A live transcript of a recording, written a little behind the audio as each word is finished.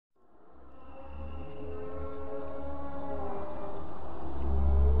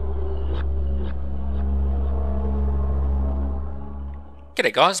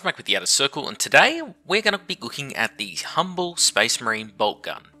G'day guys, back with the Outer Circle, and today we're going to be looking at the Humble Space Marine bolt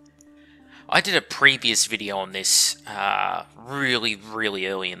gun. I did a previous video on this really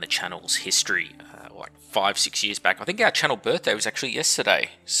early in the channel's history, like 5-6 years back. I think our channel birthday was actually yesterday,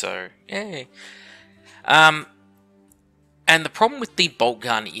 so yay. And the problem with the bolt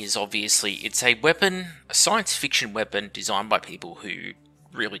gun is obviously it's a weapon, a science fiction weapon designed by people who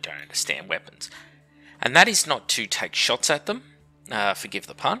really don't understand weapons. And that is not to take shots at them. Forgive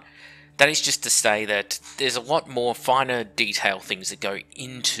the pun. That is just to say that there's a lot more finer detail things that go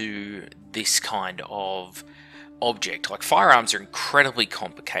into this kind of object. Like firearms are incredibly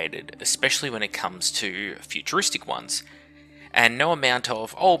complicated, especially when it comes to futuristic ones. And no amount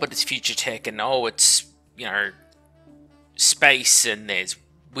of, oh, but it's future tech, and oh, it's, you know, space, and there's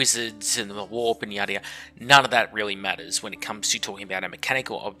wizards and the warp and yada yada. None of that really matters when it comes to talking about a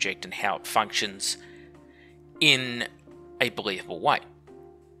mechanical object and how it functions in a believable way.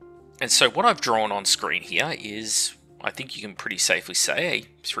 And so what I've drawn on screen here is, I think you can pretty safely say, a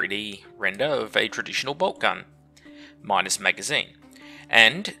 3D render of a traditional bolt gun, minus magazine.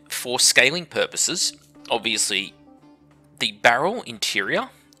 And for scaling purposes, obviously the barrel interior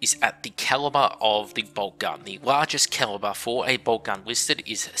is at the caliber of the bolt gun. The largest caliber for a bolt gun listed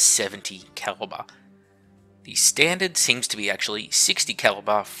is 70 caliber. The standard seems to be actually 60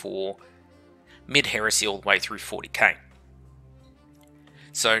 caliber for mid-heresy all the way through 40k.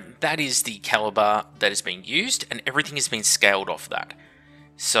 So that is the caliber that has been used, and everything has been scaled off that.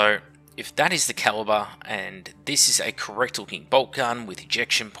 So if that is the caliber, and this is a correct looking bolt gun with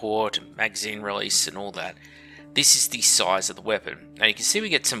ejection port and magazine release and all that, this is the size of the weapon. Now you can see we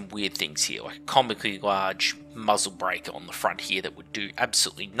get some weird things here, like a comically large muzzle brake on the front here that would do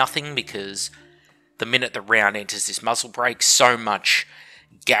absolutely nothing, because the minute the round enters this muzzle brake, so much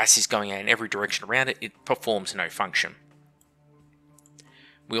gas is going out in every direction around it, it performs no function.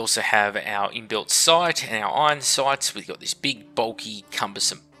 We also have our inbuilt sight and our iron sights. We've got this big, bulky,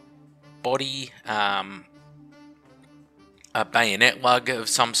 cumbersome body, a bayonet lug of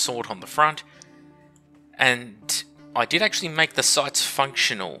some sort on the front. And I did actually make the sights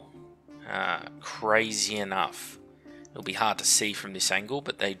functional, crazy enough. It'll be hard to see from this angle,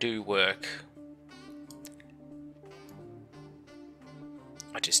 but they do work.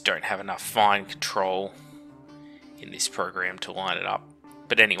 I just don't have enough fine control in this program to line it up.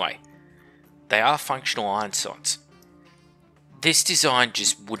 But anyway, they are functional iron sights. This design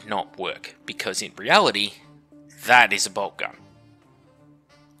just would not work, because in reality, that is a bolt gun.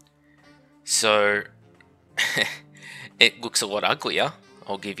 So, it looks a lot uglier,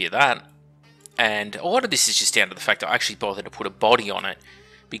 I'll give you that. And a lot of this is just down to the fact that I actually bothered to put a body on it,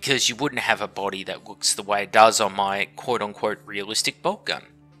 because you wouldn't have a body that looks the way it does on my quote-unquote realistic bolt gun.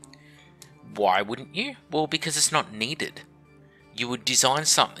 Why wouldn't you? Well, because it's not needed. You would design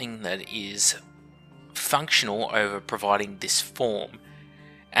something that is functional over providing this form.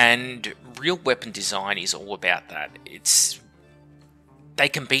 And real weapon design is all about that. They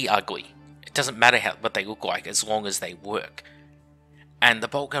can be ugly. It doesn't matter what they look like as long as they work. And the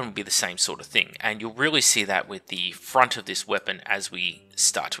bolt gun will be the same sort of thing. And you'll really see that with the front of this weapon as we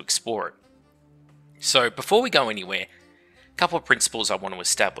start to explore it. So before we go anywhere, a couple of principles I want to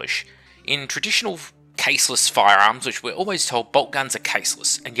establish. In traditional caseless firearms, which we're always told bolt guns are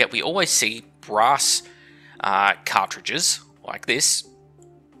caseless, and yet we always see brass cartridges like this,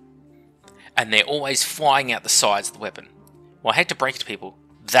 and they're always flying out the sides of the weapon. Well, I hate to break it to people,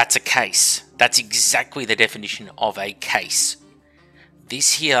 that's a case. That's exactly the definition of a case.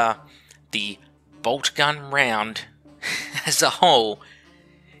 This here, the bolt gun round as a whole,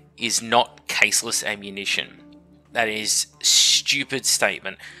 is not caseless ammunition. That is a stupid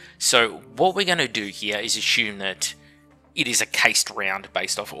statement. So what we're going to do here is assume that it is a cased round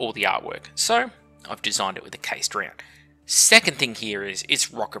based off all the artwork. So I've designed it with a cased round. Second thing here is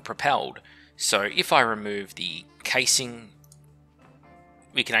it's rocket propelled. So if I remove the casing,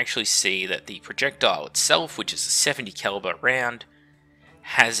 we can actually see that the projectile itself, which is a 70 caliber round,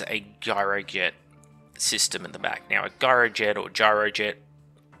 has a gyrojet system in the back. Now a gyrojet or gyrojet,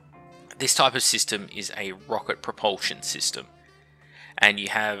 this type of system is a rocket propulsion system. And you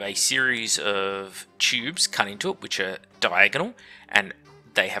have a series of tubes cut into it, which are diagonal, and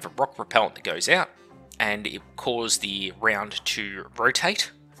they have a rocket propellant that goes out, and it causes the round to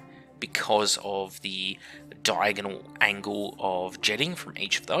rotate because of the diagonal angle of jetting from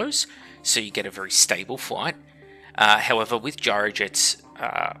each of those, so you get a very stable flight. However, with gyrojets,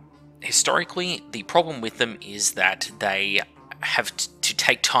 historically, the problem with them is that they have to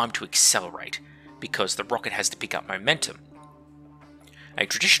take time to accelerate, because the rocket has to pick up momentum. A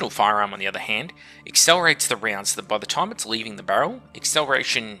traditional firearm, on the other hand, accelerates the round so that by the time it's leaving the barrel,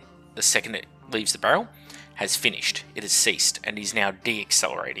 acceleration the second it leaves the barrel has finished. It has ceased and is now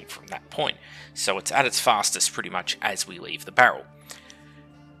deaccelerating from that point. So it's at its fastest pretty much as we leave the barrel.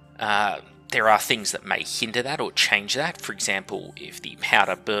 There are things that may hinder that or change that. For example, if the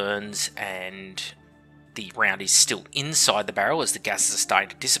powder burns and the round is still inside the barrel as the gases are starting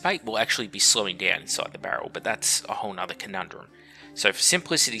to dissipate, we'll actually be slowing down inside the barrel, but that's a whole nother conundrum. So for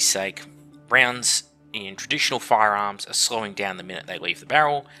simplicity's sake, rounds in traditional firearms are slowing down the minute they leave the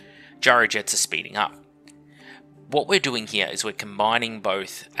barrel, gyrojets are speeding up. What we're doing here is we're combining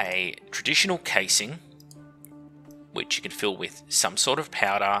both a traditional casing, which you can fill with some sort of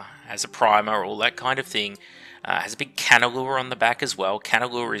powder, has a primer, all that kind of thing, has a big cantilever on the back as well.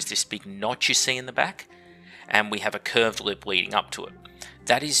 Cantilever is this big notch you see in the back, and we have a curved lip leading up to it.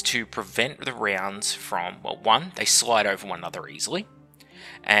 That is to prevent the rounds from, well, one, they slide over one another easily,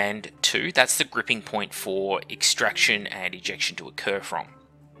 and two, that's the gripping point for extraction and ejection to occur from.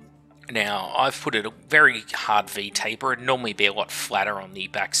 Now, I've put it a very hard V-taper. It'd normally be a lot flatter on the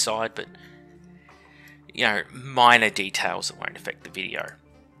back side, but, you know, minor details that won't affect the video.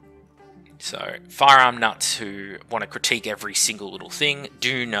 So, firearm nuts who want to critique every single little thing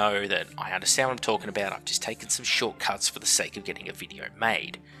do know that I understand what I'm talking about. I've just taken some shortcuts for the sake of getting a video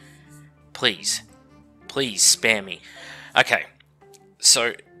made. Please spare me. Okay,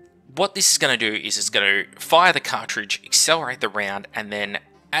 so what this is going to do is it's going to fire the cartridge, accelerate the round, and then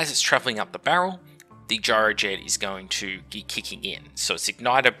as it's traveling up the barrel, the gyrojet is going to be kicking in. So it's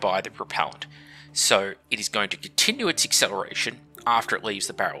ignited by the propellant. So it is going to continue its acceleration after it leaves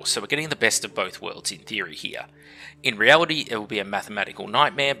the barrel. So we're getting the best of both worlds in theory here. In reality, it will be a mathematical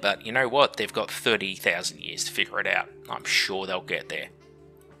nightmare, but you know what? They've got 30,000 years to figure it out. I'm sure they'll get there.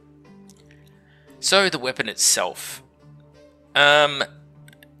 So the weapon itself,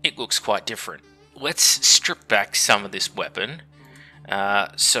 it looks quite different. Let's strip back some of this weapon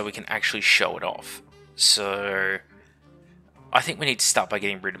so we can actually show it off. So I think we need to start by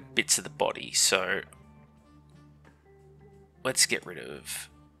getting rid of bits of the body. So let's get rid of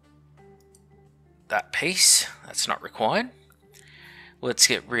that piece. That's not required. Let's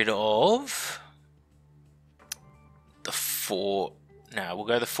get rid of the we'll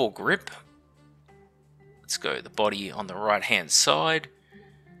go the foregrip. Let's go the body on the right hand side.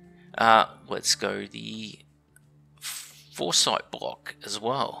 Let's go the foresight block as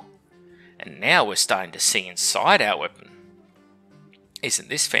well. And now we're starting to see inside our weapon. Isn't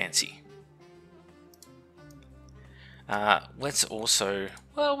this fancy? Let's also,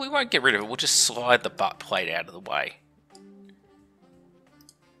 well, we won't get rid of it. We'll just slide the butt plate out of the way.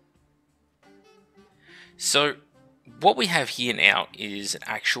 So what we have here now is an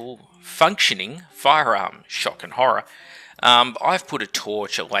actual functioning firearm, shock and horror. I've put a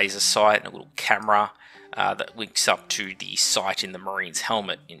torch, a laser sight, and a little camera that links up to the sight in the Marine's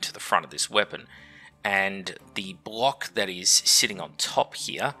helmet into the front of this weapon. And the block that is sitting on top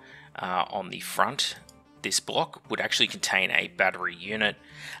here on the front, this block would actually contain a battery unit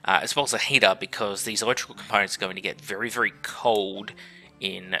as well as a heater, because these electrical components are going to get very, very cold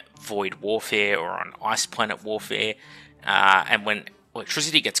in void warfare or on ice planet warfare. And when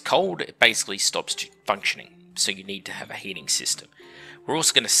electricity gets cold, it basically stops functioning. So you need to have a heating system. We're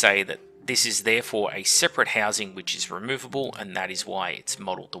also going to say that this is therefore a separate housing which is removable, and that is why it's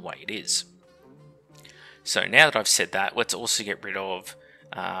modeled the way it is. So now that I've said that, let's also get rid of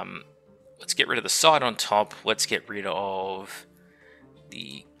the sight on top. Let's get rid of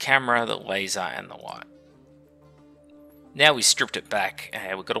the camera, the laser, and the light. Now we've stripped it back,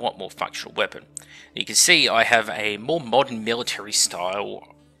 and we've got a lot more functional weapon. You can see I have a more modern military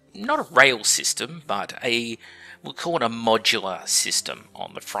style, not a rail system, but we'll call it a modular system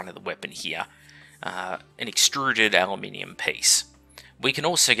on the front of the weapon here. An extruded aluminium piece. We can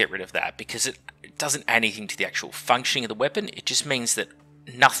also get rid of that because it doesn't add anything to the actual functioning of the weapon. It just means that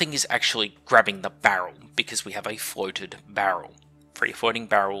nothing is actually grabbing the barrel because we have a floated barrel. Free floating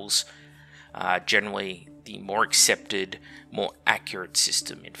barrels are generally the more accepted, more accurate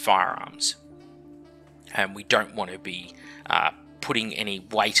system in firearms. And we don't want to be putting any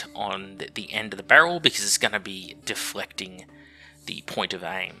weight on the end of the barrel because it's going to be deflecting the point of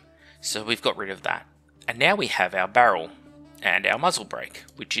aim. So we've got rid of that. And now we have our barrel and our muzzle brake,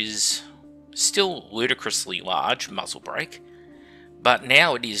 which is still ludicrously large muzzle brake, but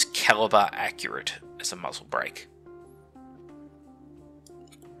now it is caliber accurate as a muzzle brake.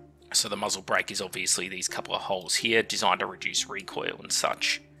 So the muzzle brake is obviously these couple of holes here designed to reduce recoil and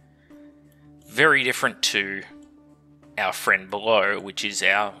such. Very different to our friend below, which is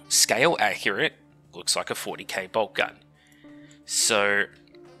our scale accurate, looks like a 40k bolt gun. So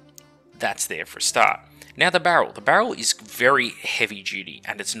that's there for a start. Now the barrel. The barrel is very heavy duty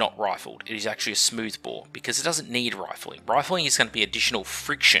and it's not rifled. It is actually a smooth bore because it doesn't need rifling. Rifling is going to be additional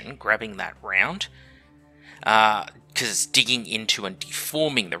friction grabbing that round because it's digging into and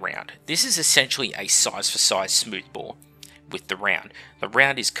deforming the round. This is essentially a size for size smooth bore with the round. The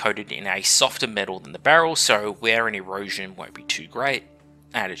round is coated in a softer metal than the barrel, so wear and erosion won't be too great,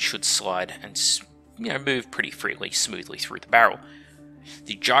 and it should slide and move pretty freely, smoothly through the barrel.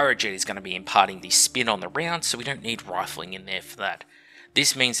 The gyrojet is going to be imparting the spin on the round, so we don't need rifling in there for that.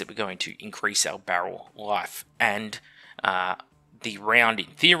 This means that we're going to increase our barrel life, and the round, in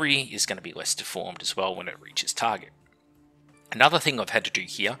theory, is going to be less deformed as well when it reaches target. Another thing I've had to do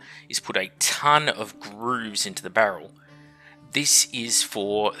here is put a ton of grooves into the barrel. This is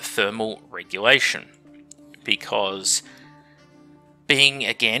for thermal regulation, because being,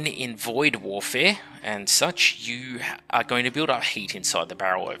 again, in void warfare and such, you are going to build up heat inside the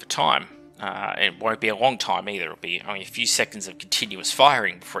barrel over time. It won't be a long time either. It'll be only a few seconds of continuous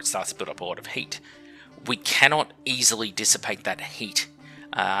firing before it starts to build up a lot of heat. We cannot easily dissipate that heat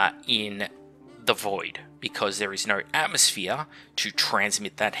in the void because there is no atmosphere to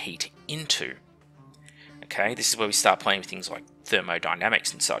transmit that heat into. Okay, this is where we start playing with things like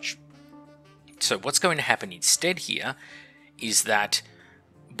thermodynamics and such. So what's going to happen instead here is that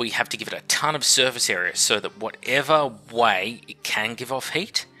we have to give it a ton of surface area so that whatever way it can give off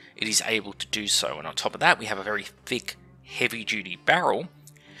heat, it is able to do so. And on top of that, we have a very thick, heavy-duty barrel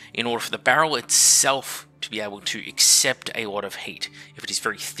in order for the barrel itself to be able to accept a lot of heat. If it is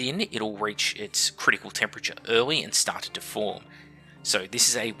very thin, it'll reach its critical temperature early and start to deform. So this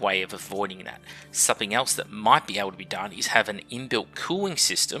is a way of avoiding that. Something else that might be able to be done is have an inbuilt cooling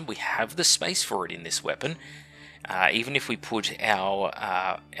system. We have the space for it in this weapon. Even if we put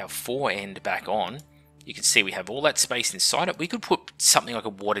our fore end back on, you can see we have all that space inside it. We could put something like a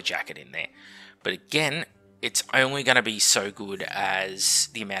water jacket in there. But again, it's only going to be so good as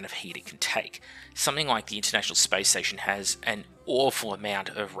the amount of heat it can take. Something like the International Space Station has an awful amount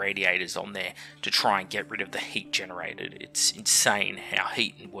of radiators on there to try and get rid of the heat generated. It's insane how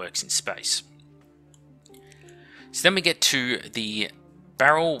heat works in space. So then we get to the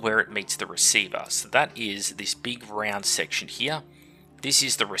barrel where it meets the receiver. So that is this big round section here. This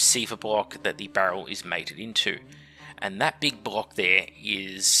is the receiver block that the barrel is mated into. And that big block there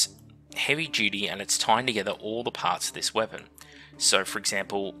is heavy duty and it's tying together all the parts of this weapon. So for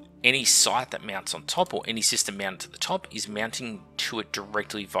example, any sight that mounts on top or any system mounted to the top is mounting to it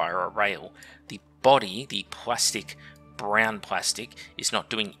directly via a rail. The body, the plastic, brown plastic, is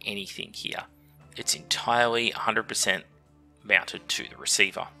not doing anything here. It's entirely 100% mounted to the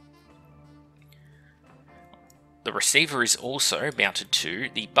receiver. The receiver is also mounted to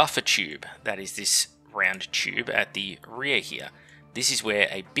the buffer tube, that is this round tube at the rear here. This is where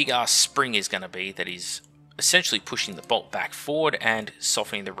a big ass spring is going to be that is essentially pushing the bolt back forward and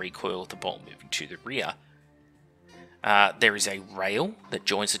softening the recoil of the bolt moving to the rear. There is a rail that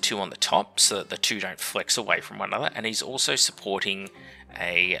joins the two on the top so that the two don't flex away from one another, and he's also supporting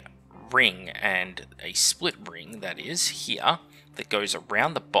a ring, and a split ring that is here, that goes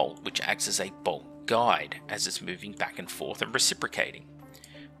around the bolt, which acts as a bolt guide as it's moving back and forth and reciprocating,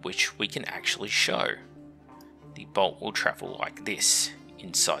 which we can actually show. The bolt will travel like this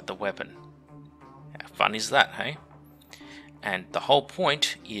inside the weapon. How fun is that, hey? And the whole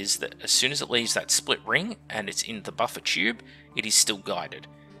point is that as soon as it leaves that split ring and it's in the buffer tube, it is still guided.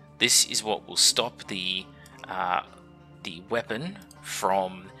 This is what will stop the weapon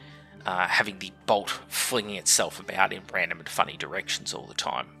from having the bolt flinging itself about in random and funny directions all the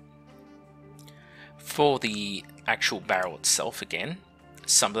time. For the actual barrel itself, again,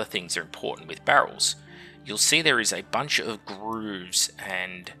 some of the things are important with barrels. You'll see there is a bunch of grooves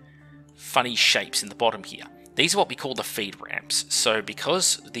and funny shapes in the bottom here. These are what we call the feed ramps. So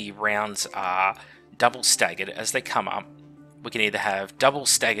because the rounds are double staggered as they come up, we can either have double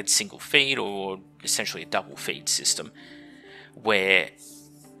staggered single feed or essentially a double feed system where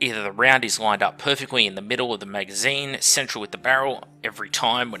either the round is lined up perfectly in the middle of the magazine, central with the barrel every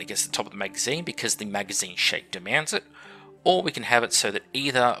time when it gets to the top of the magazine because the magazine shape demands it, or we can have it so that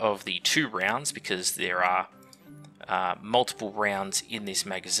either of the two rounds, because there are multiple rounds in this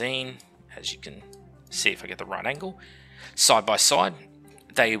magazine, as you can see if I get the right angle, side by side,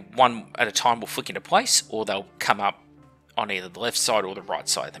 they one at a time will flick into place, or they'll come up on either the left side or the right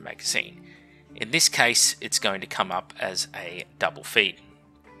side of the magazine. In this case, it's going to come up as a double feed.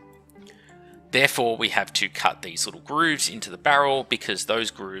 Therefore, we have to cut these little grooves into the barrel because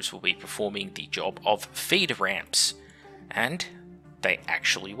those grooves will be performing the job of feed ramps, and they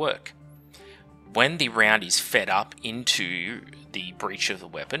actually work. when the round is fed up into the breech of the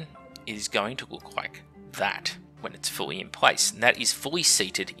weapon, it is going to look like that when it's fully in place, and that is fully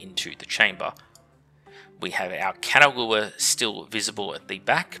seated into the chamber. We have our cantilever still visible at the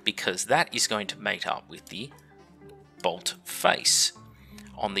back because that is going to mate up with the bolt face.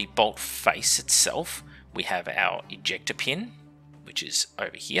 On the bolt face itself, we have our ejector pin, which is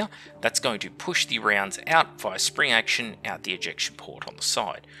over here. That's going to push the rounds out via spring action out the ejection port on the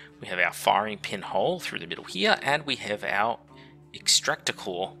side. We have our firing pin hole through the middle here, and we have our extractor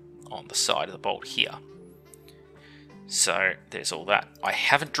claw on the side of the bolt here. So there's all that. I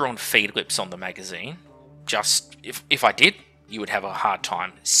haven't drawn feed lips on the magazine. Just if I did, you would have a hard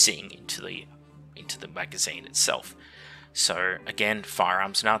time seeing into the magazine itself. So again,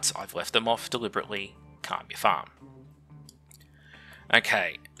 firearms nuts, I've left them off deliberately. Calm your farm.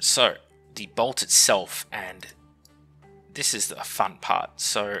 Okay, so the bolt itself, and this is the fun part.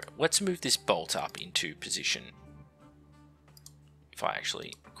 So let's move this bolt up into position. If I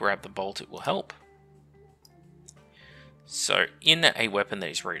actually grab the bolt, it will help. So in a weapon that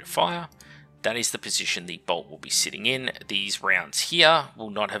is ready to fire, that is the position the bolt will be sitting in. These rounds here will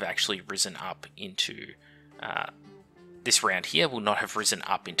not have actually risen up into... this round here will not have risen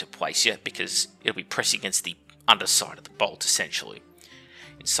up into place yet because it'll be pressing against the underside of the bolt, essentially,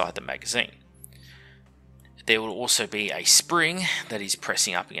 inside the magazine. There will also be a spring that is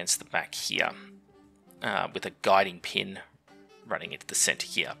pressing up against the back here with a guiding pin running into the center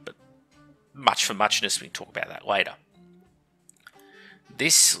here, but much for muchness, we can talk about that later.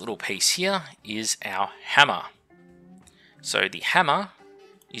 This little piece here is our hammer. So the hammer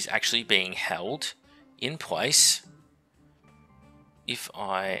is actually being held in place if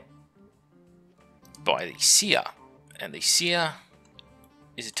I by the sear, and the sear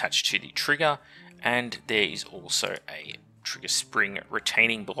is attached to the trigger, and there is also a trigger spring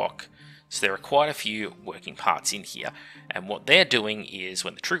retaining block. So there are quite a few working parts in here, and what they're doing is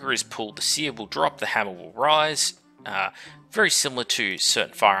when the trigger is pulled, the sear will drop, the hammer will rise. Very similar to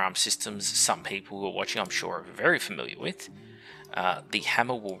certain firearm systems some people who are watching, I'm sure, are very familiar with. The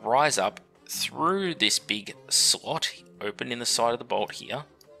hammer will rise up through this big slot open in the side of the bolt here.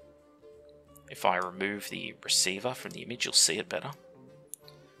 If I remove the receiver from the image, you'll see it better.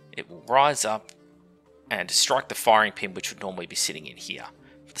 It will rise up and strike the firing pin, which would normally be sitting in here.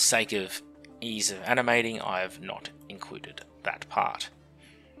 For the sake of ease of animating, I have not included that part.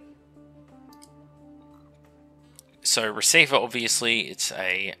 So receiver, obviously, it's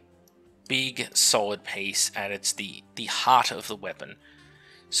a big solid piece, and it's the heart of the weapon.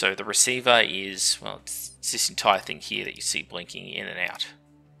 So the receiver is, well, it's this entire thing here that you see blinking in and out.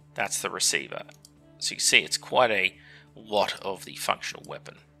 That's the receiver. So you see it's quite a lot of the functional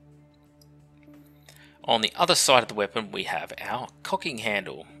weapon. On the other side of the weapon, we have our cocking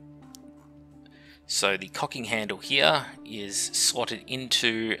handle. So the cocking handle here is slotted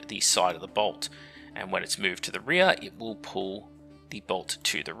into the side of the bolt, and when it's moved to the rear, it will pull the bolt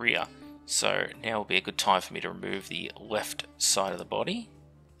to the rear. So now will be a good time for me to remove the left side of the body,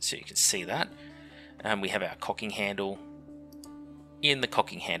 so you can see that. And we have our cocking handle in the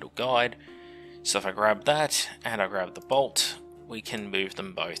cocking handle guide. So if I grab that and I grab the bolt, we can move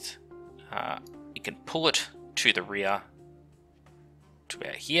them both. You can pull it to the rear to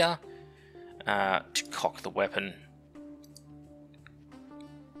about here to cock the weapon.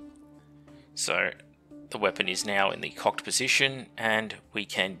 So the weapon is now in the cocked position, and we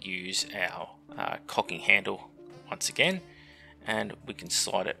can use our cocking handle once again, and we can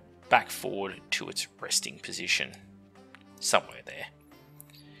slide it back forward to its resting position somewhere there.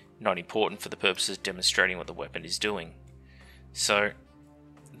 Not important for the purposes of demonstrating what the weapon is doing. So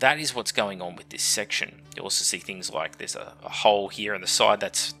that is what's going on with this section. You also see things like there's a hole here on the side,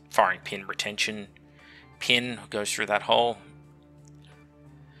 that's firing pin retention pin, goes through that hole.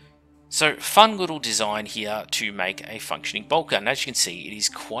 So fun little design here to make a functioning bolt gun. As you can see, it is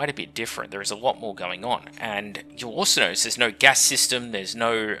quite a bit different. There is a lot more going on, and you'll also notice there's no gas system, there's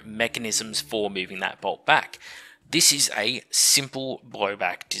no mechanisms for moving that bolt back. This is a simple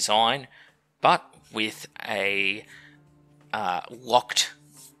blowback design, but with a locked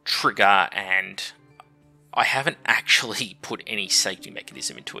trigger, and I haven't actually put any safety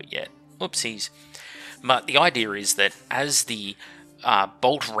mechanism into it yet. Oopsies. But the idea is that as the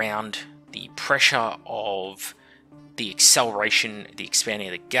bolt round, the pressure of the acceleration, the expanding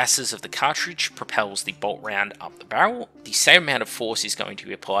of the gases of the cartridge propels the bolt round up the barrel. The same amount of force is going to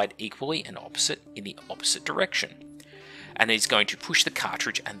be applied equally and opposite in the opposite direction. And it's going to push the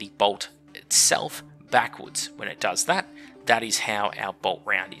cartridge and the bolt itself backwards. When it does that, that is how our bolt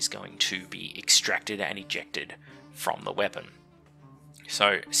round is going to be extracted and ejected from the weapon.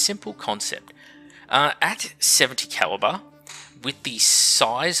 So, simple concept. At 70 caliber, with the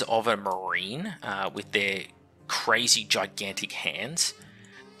size of a Marine, with their crazy gigantic hands,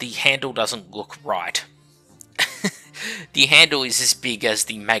 the handle doesn't look right. The handle is as big as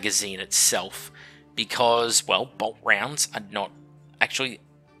the magazine itself, because, well, bolt rounds are not actually...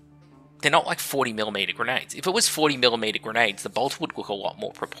 They're not like 40mm grenades. If it was 40mm grenades, the bolt would look a lot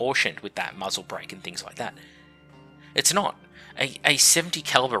more proportioned with that muzzle brake and things like that. It's not. A 70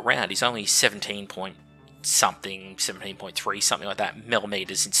 caliber round is only 17 point something, 17.3, something like that,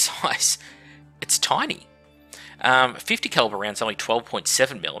 millimeters in size. It's tiny. 50 caliber round's only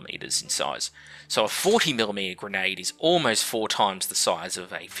 12.7 millimeters in size. So a 40mm grenade is almost 4 times the size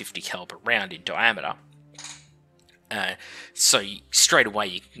of a 50 caliber round in diameter. So straight away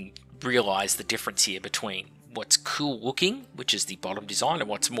you can realize the difference here between what's cool looking, which is the bottom design, and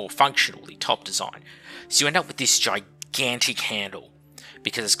what's more functional, the top design. So you end up with this gigantic handle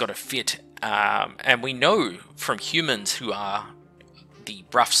because it's got to fit, and we know from humans who are the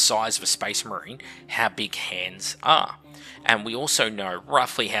rough size of a Space Marine how big hands are, and we also know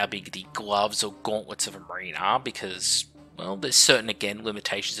roughly how big the gloves or gauntlets of a Marine are because, well, there's certain, again,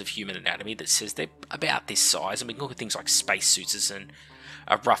 limitations of human anatomy that says they're about this size, and we can look at things like spacesuits as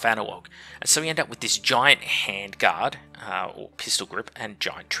a rough analogue. And so we end up with this giant hand guard, or pistol grip, and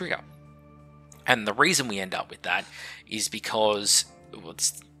giant trigger. And the reason we end up with that is because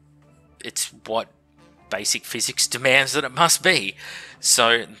it's what basic physics demands that it must be.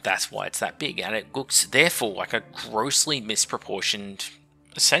 So that's why it's that big, and it looks, therefore, like a grossly misproportioned,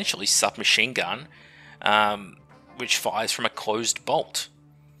 essentially, submachine gun, which fires from a closed bolt.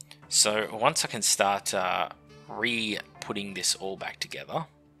 So once I can start re-putting this all back together,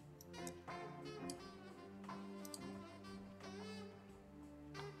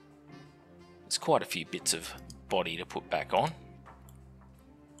 there's quite a few bits of body to put back on.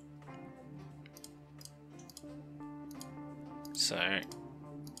 So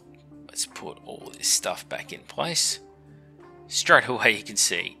let's put all this stuff back in place. Straight away you can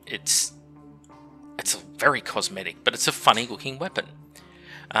see it's a very cosmetic, but it's a funny looking weapon.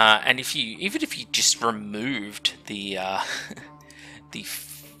 And even if you just removed the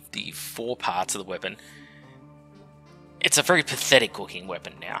the 4 parts of the weapon, it's a very pathetic looking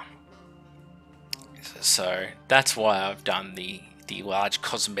weapon now. So that's why I've done the large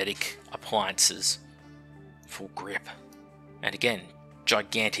cosmetic appliances for grip. And again,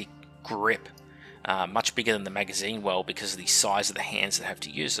 gigantic grip, much bigger than the magazine well because of the size of the hands that have to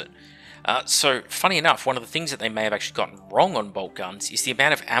use it. So, funny enough, one of the things that they may have actually gotten wrong on bolt guns is the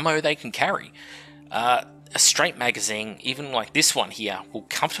amount of ammo they can carry. A straight magazine, even like this one here, will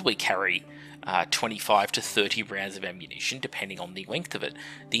comfortably carry 25 to 30 rounds of ammunition, depending on the length of it.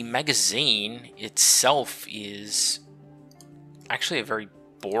 The magazine itself is actually a very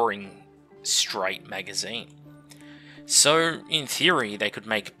boring, straight magazine. So, in theory, they could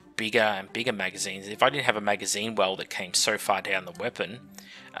make bigger and bigger magazines. If I didn't have a magazine well that came so far down the weapon,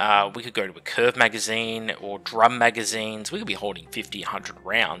 we could go to a curve magazine or drum magazines. We could be holding 50, 100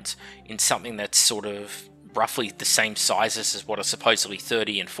 rounds in something that's sort of roughly the same sizes as what are supposedly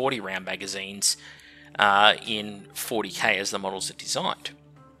 30 and 40 round magazines in 40k as the models are designed.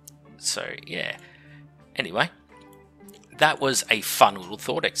 So, yeah. Anyway, that was a fun little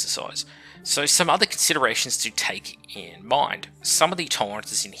thought exercise. So some other considerations to take in mind. Some of the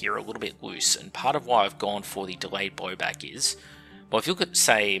tolerances in here are a little bit loose, and part of why I've gone for the delayed blowback is, well, if you look at,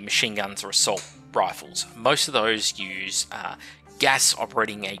 say, machine guns or assault rifles, most of those use gas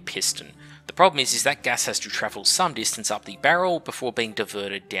operating a piston. The problem is that gas has to travel some distance up the barrel before being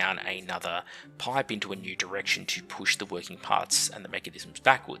diverted down another pipe into a new direction to push the working parts and the mechanisms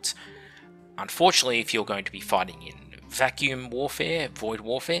backwards. Unfortunately, if you're going to be fighting in vacuum warfare, void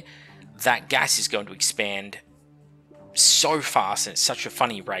warfare, that gas is going to expand so fast and at such a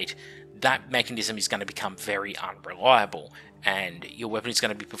funny rate, that mechanism is going to become very unreliable, and your weapon is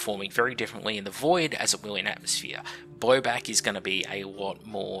going to be performing very differently in the void as it will in atmosphere. Blowback is going to be a lot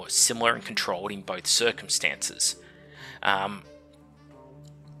more similar and controlled in both circumstances.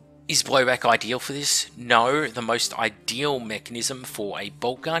 Is blowback ideal for this? No, the most ideal mechanism for a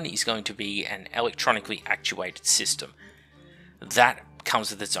bolt gun is going to be an electronically actuated system. That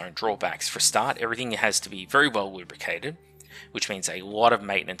comes with its own drawbacks. For a start, everything has to be very well lubricated, which means a lot of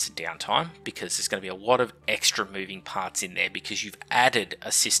maintenance and downtime, because there's going to be a lot of extra moving parts in there because you've added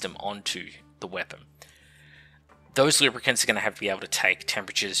a system onto the weapon. Those lubricants are going to have to be able to take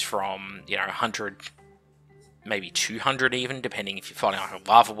temperatures from 100, maybe 200 even, depending if you're fighting like a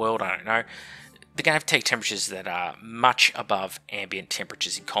lava world, I don't know. They're going to have to take temperatures that are much above ambient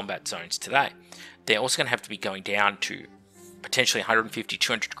temperatures in combat zones today. They're also going to have to be going down to potentially 150,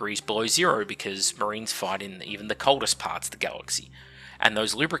 200 degrees below zero, because Marines fight in even the coldest parts of the galaxy. And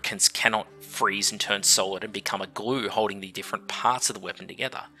those lubricants cannot freeze and turn solid and become a glue holding the different parts of the weapon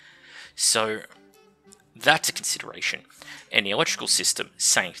together. So that's a consideration. And the electrical system,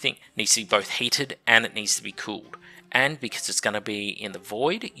 same thing. It needs to be both heated and it needs to be cooled. And because it's going to be in the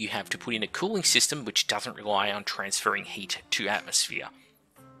void, you have to put in a cooling system which doesn't rely on transferring heat to atmosphere.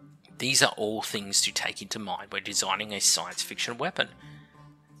 These are all things to take into mind when designing a science fiction weapon,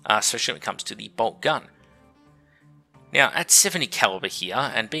 especially when it comes to the bolt gun. Now, at 70 caliber here,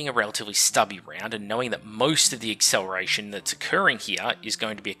 and being a relatively stubby round, and knowing that most of the acceleration that's occurring here is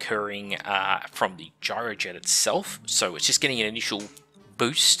going to be occurring from the gyrojet itself, so it's just getting an initial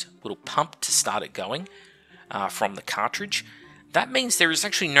boost, little pump to start it going from the cartridge. That means there is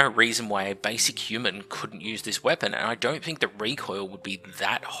actually no reason why a basic human couldn't use this weapon, and I don't think the recoil would be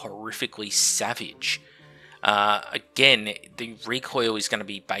that horrifically savage. Again, the recoil is going to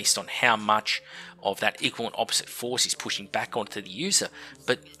be based on how much of that equal and opposite force is pushing back onto the user,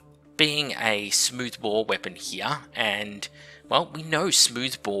 but being a smoothbore weapon here, and, well, we know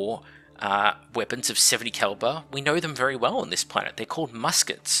smoothbore weapons of 70 caliber, we know them very well on this planet. They're called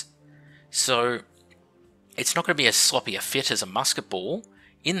muskets. So it's not going to be as sloppy a fit as a musket ball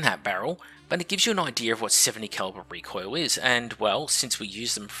in that barrel, but it gives you an idea of what 70 caliber recoil is. And, well, since we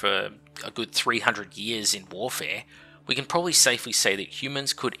use them for a good 300 years in warfare, we can probably safely say that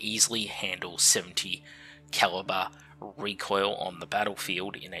humans could easily handle 70 caliber recoil on the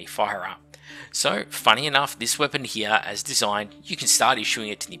battlefield in a fire-up. So, funny enough, this weapon here, as designed, you can start issuing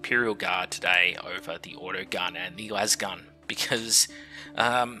it to the Imperial Guard today over the autogun and the lasgun, because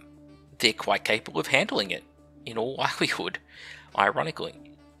they're quite capable of handling it, in all likelihood, ironically.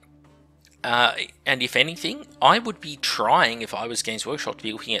 And if anything, I would be trying, if I was Games Workshop, to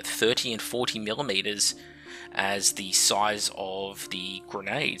be looking at 30 and 40 millimeters as the size of the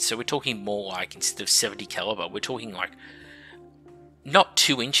grenade. So we're talking more like, instead of 70 caliber, we're talking like not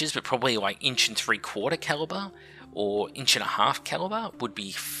 2 inches, but probably like 1.75 inch caliber or 1.5 inch caliber would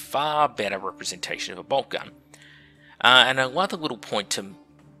be far better representation of a bolt gun. And another little point to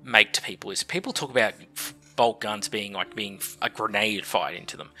make to people is, people talk about bolt guns being a grenade fired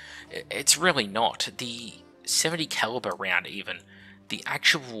into them. It's really not. The 70 caliber round, even the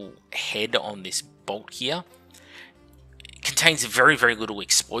actual head on this bolt here, contains very, very little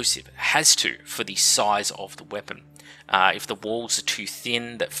explosive. It has to, for the size of the weapon. If the walls are too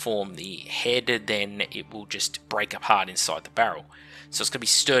thin that form the head, then it will just break apart inside the barrel. So it's going to be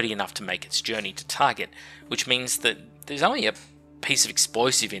sturdy enough to make its journey to target, which means that there's only a piece of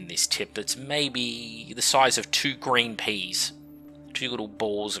explosive in this tip that's maybe the size of 2 green peas. 2 little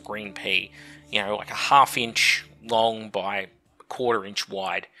balls of green pea. You know, like a 1/2 inch long by 1/4 inch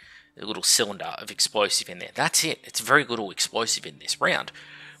wide. A little cylinder of explosive in there. That's it. It's very little explosive in this round,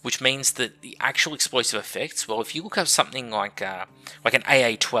 which means that the actual explosive effects, well, if you look up something like an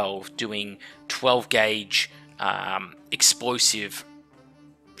AA-12 doing 12 gauge explosive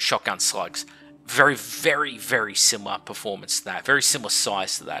shotgun slugs, very, very, very similar performance to that, very similar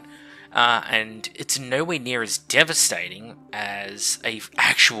size to that, and it's nowhere near as devastating as a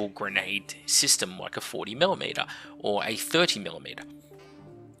actual grenade system like a 40mm or a 30mm.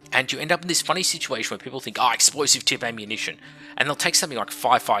 And you end up in this funny situation where people think, explosive tip ammunition. And they'll take something like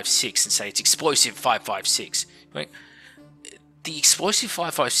 5.56 and say it's explosive 5.56. Right? The explosive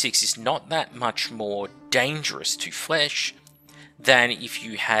 5.56 is not that much more dangerous to flesh than if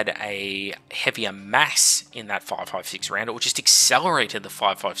you had a heavier mass in that 5.56 round, or just accelerated the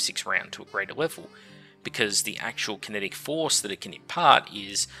 5.56 round to a greater level. Because the actual kinetic force that it can impart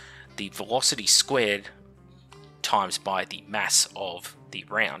is the velocity squared times by the mass of the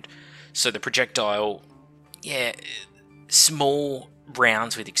round. So the projectile, small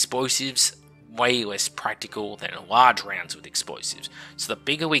rounds with explosives, way less practical than large rounds with explosives. So the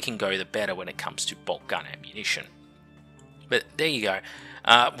bigger we can go, the better when it comes to bolt gun ammunition. But there you go.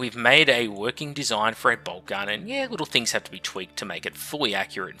 We've made a working design for a bolt gun, and little things have to be tweaked to make it fully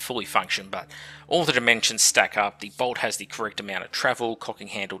accurate and fully function, but all the dimensions stack up. The bolt has the correct amount of travel, cocking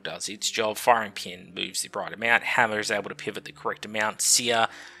handle does its job, firing pin moves the right amount, hammer is able to pivot the correct amount, sear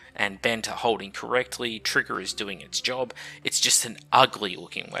and bend are holding correctly, trigger is doing its job. It's just an ugly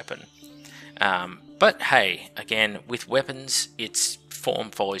looking weapon. But hey, again, with weapons, its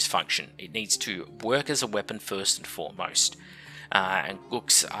form follows function. It needs to work as a weapon first and foremost. And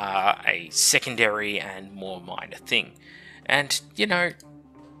looks are a secondary and more minor thing. And,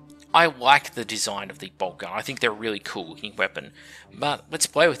 I like the design of the bolt gun. I think they're a really cool looking weapon. But let's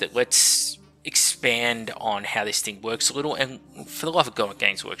play with it. Let's expand on how this thing works a little. And for the love of God,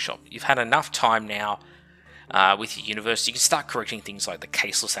 Games Workshop, you've had enough time now with your universe. You can start correcting things like the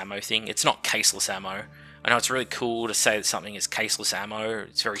caseless ammo thing. It's not caseless ammo. I know it's really cool to say that something is caseless ammo.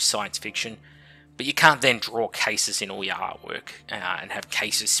 It's very science fiction. But you can't then draw cases in all your artwork and have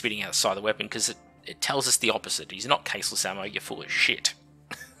cases spitting outside the weapon, because it tells us the opposite. He's not caseless ammo, you're full of shit.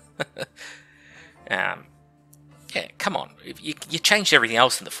 Yeah, come on. If you changed everything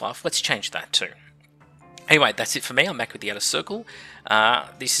else in the fluff, let's change that too. Anyway, that's it for me. I'm back with the Outer Circle.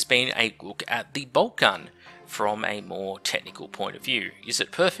 This has been a look at the bolt gun from a more technical point of view. Is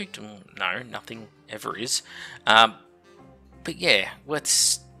it perfect? No, nothing ever is. But yeah,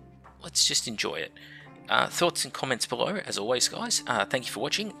 let's just enjoy it. Thoughts and comments below, as always, guys. Thank you for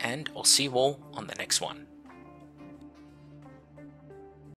watching, and I'll see you all on the next one.